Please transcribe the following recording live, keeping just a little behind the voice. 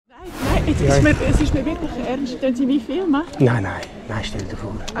Es ist mir wirklich ernst. Können Sie mich filmen? Nein, stell dir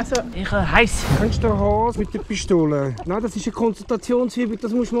vor. Also, ich heiß. Kennst du den Hase mit der Pistole? Nein, das ist eine Konzentrationsübung,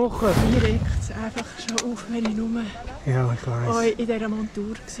 das musst du machen. Mir regt es einfach schon auf, wenn ich nur Ja, ich weiss. euch in dieser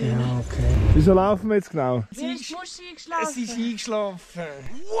Montur sehe. Ja, okay. Wieso laufen wir jetzt genau? Sie ist eingeschlafen. Es ist eingeschlafen.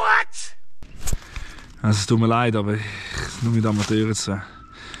 Also, es tut mir leid, aber nur mit Amateuren zu tun.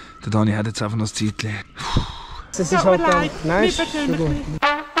 Der Dani hat jetzt einfach noch ein Zeitchen. Es ist halt dann... Nein, ist schon gut.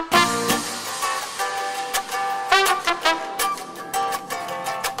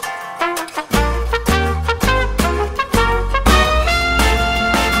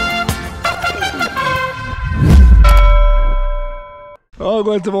 Oh,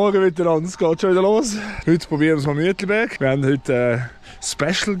 guten Morgen miteinander, es geht schon wieder los. Heute probieren wir es mal Mütliberg. Wir haben heute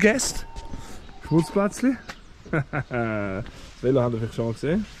Special Guest. Schmutzplätzchen. Das Velo habt ihr vielleicht schon mal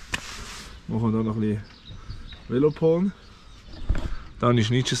gesehen. Machen wir hier noch ein bisschen Veloporn. Dann ist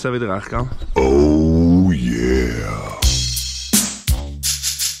Nietzsche da wieder recht, gell? Oh yeah!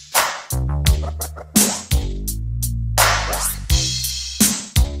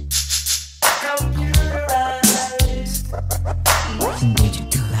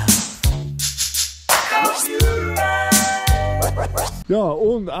 Ja,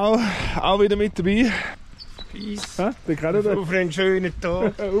 und auch wieder mit dabei. Auf einen schönen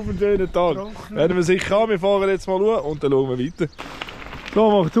Tag. Auf einen schönen Tag. Werden wir sicher an. Wir fahren jetzt mal schauen und dann schauen wir weiter.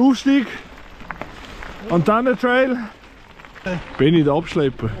 So, macht den Aufstieg. Antennen Trail. Bin ich der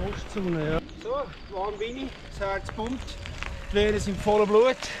Abschlepper. Ostzone, ja. So, warm bin ich, das Herz pumpt. Die Venen sind voller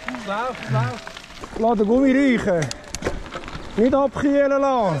Blut. Es läuft, es läuft. Lass den Gummi reichen. Nicht abkühlen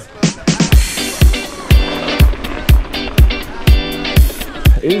lassen.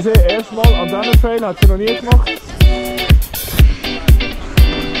 Ilse, erstmal Antennen Trail, hat sie noch nie gemacht.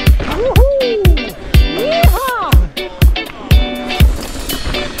 Wuhu! Yeehaw!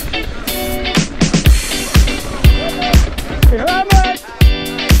 Ich komme!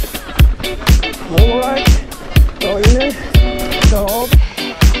 Alright. Da rein, da ab.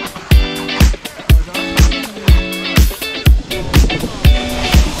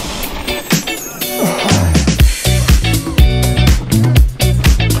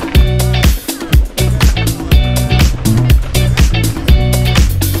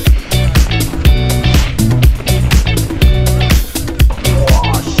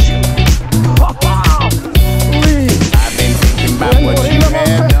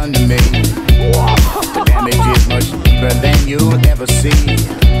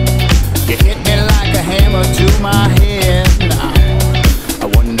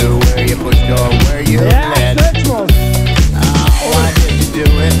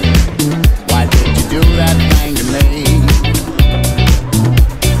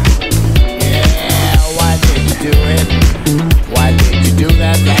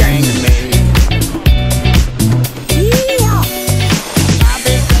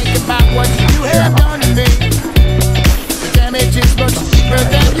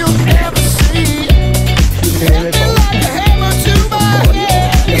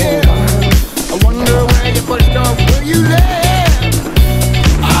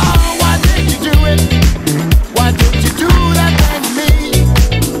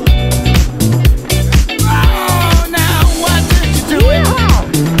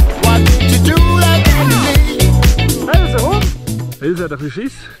 Ilse hat ein bisschen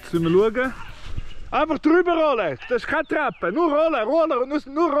Schiss, jetzt müssen wir schauen. Einfach drüber rollen, das ist keine Treppe, nur rollen,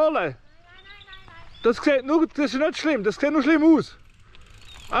 nur rollen. Das ist nicht schlimm, das sieht nur schlimm aus.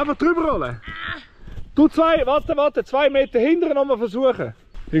 Einfach drüber rollen. Du warte, 2 Meter hinterher nochmal versuchen.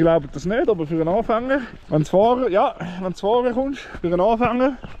 Ich glaube das nicht, aber für einen Anfänger, wenn du fahren kommst, für einen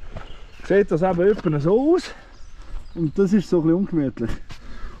Anfänger, sieht das eben etwa so aus. Und das ist so ein bisschen ungemütlich.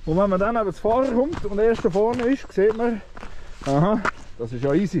 Und wenn man dann eben zu fahren kommt und erst da vorne ist, sieht man, aha, das ist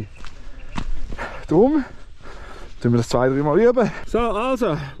ja easy. Darum tun wir das 2-3 Mal üben. So,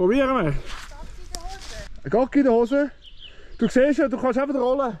 also, probieren wir. Ein Gacki in der Hose. Du siehst ja, du kannst einfach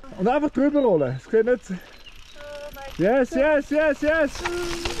rollen. Und einfach drüber rollen. Es geht nicht. Yes.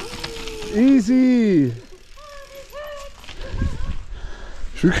 Easy.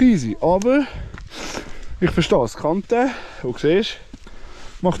 Ist wirklich easy. Aber ich verstehe es. Kante, du siehst,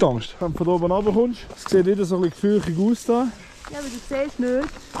 macht Angst. Wenn du von oben runter kommst, es sieht wieder so ein bisschen gefürchtig aus da. Ja, aber du siehst nicht.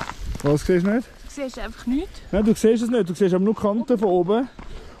 Was siehst du nicht? Du siehst einfach nichts. Nein, du siehst es nicht, du siehst aber nur die Kanten von oben.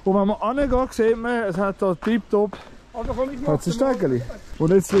 Und wenn man rangeht, sieht man, es hat da tiptop ein Stegeli.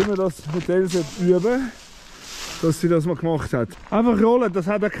 Und jetzt wollen wir das mit Ilse üben, dass sie das mal gemacht hat. Einfach rollen, das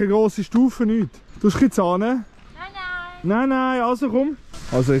hat auch keine grosse Stufe, nichts. Du hast keine Zahne? Nein. Nein, also komm.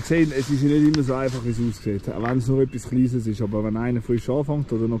 Also ihr seht, es ist nicht immer so einfach, wie es aussieht. Auch wenn es nur etwas Kleines ist. Aber wenn einer frisch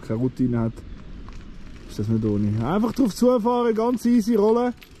anfängt oder noch keine Routine hat, ist das nicht ohne. Einfach drauf zufahren, ganz easy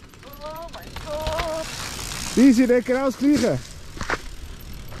rollen. Oh mein Gott! Easy, das genau das Gleiche.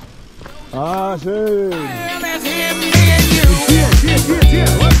 Ah, schön. Hier.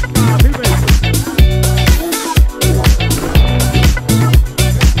 Ah, viel besser.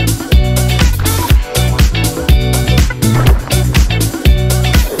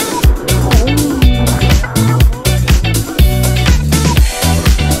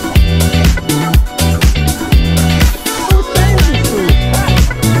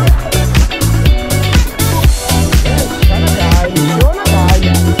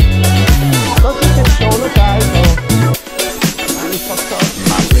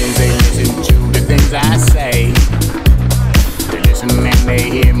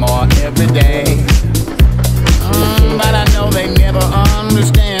 But I know they never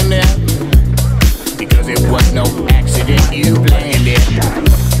understand it, because it was no accident, you planned it.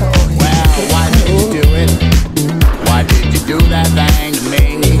 Well, why did you do it? Why did you do that thing to me?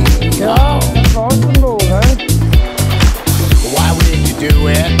 Ja, das war's dann wohl, hä? Why did you do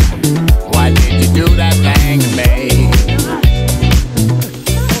it? Why did you do that thing to me?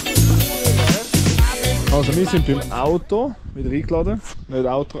 Also wir sind beim Auto wieder eingeladen. Nicht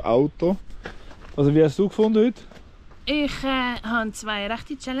Auto. Also wie hast du gefunden heute? Ich habe 2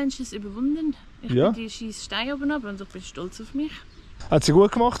 rechte Challenges überwunden. Ich Ja. bin die scheiß Steine oben runter und ich bin stolz auf mich. Hat sie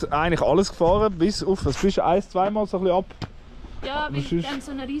gut gemacht, eigentlich alles gefahren, bis auf, was bist du, 1-2 Mal so ein bisschen ab? Ja, weil Was ist? dann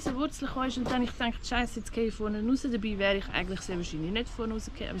so eine riesen Wurzel kam und dann ich gedacht, Scheiße, jetzt gehe ich vorne raus. Dabei wäre ich eigentlich sehr wahrscheinlich nicht vorne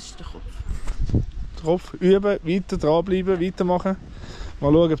rausgekommen, aber es ist der Kopf. Kopf üben, weiter dranbleiben, weitermachen.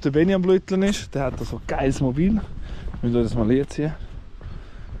 Mal schauen, ob der Benny am Blütteln ist. Der hat da so ein geiles Mobil. Wir müssen das mal hier ziehen.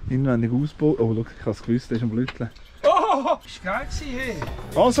 Inwendig ausbauen. Oh, schau, ich habe es gewusst, der ist am Blütteln. Oh, ist geil gewesen, hey.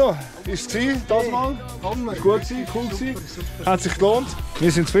 Also, ist es das mal? Hammer. Ist gut gewesen, cool gewesen. Hat sich gelohnt.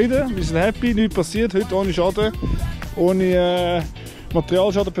 Wir sind zufrieden, wir sind happy, nichts passiert. Heute ohne Schaden, ohne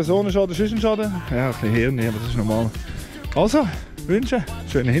Materialschaden, Personenschaden, Schüssenschaden. Ja, ein bisschen Hirn, aber das ist normal. Also, wünsche,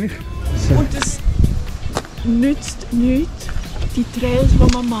 schönen Hinweis. Und es nützt nichts, die Trails,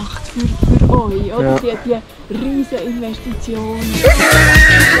 die man macht für euch, oder? Ja. Die riesen Investitionen.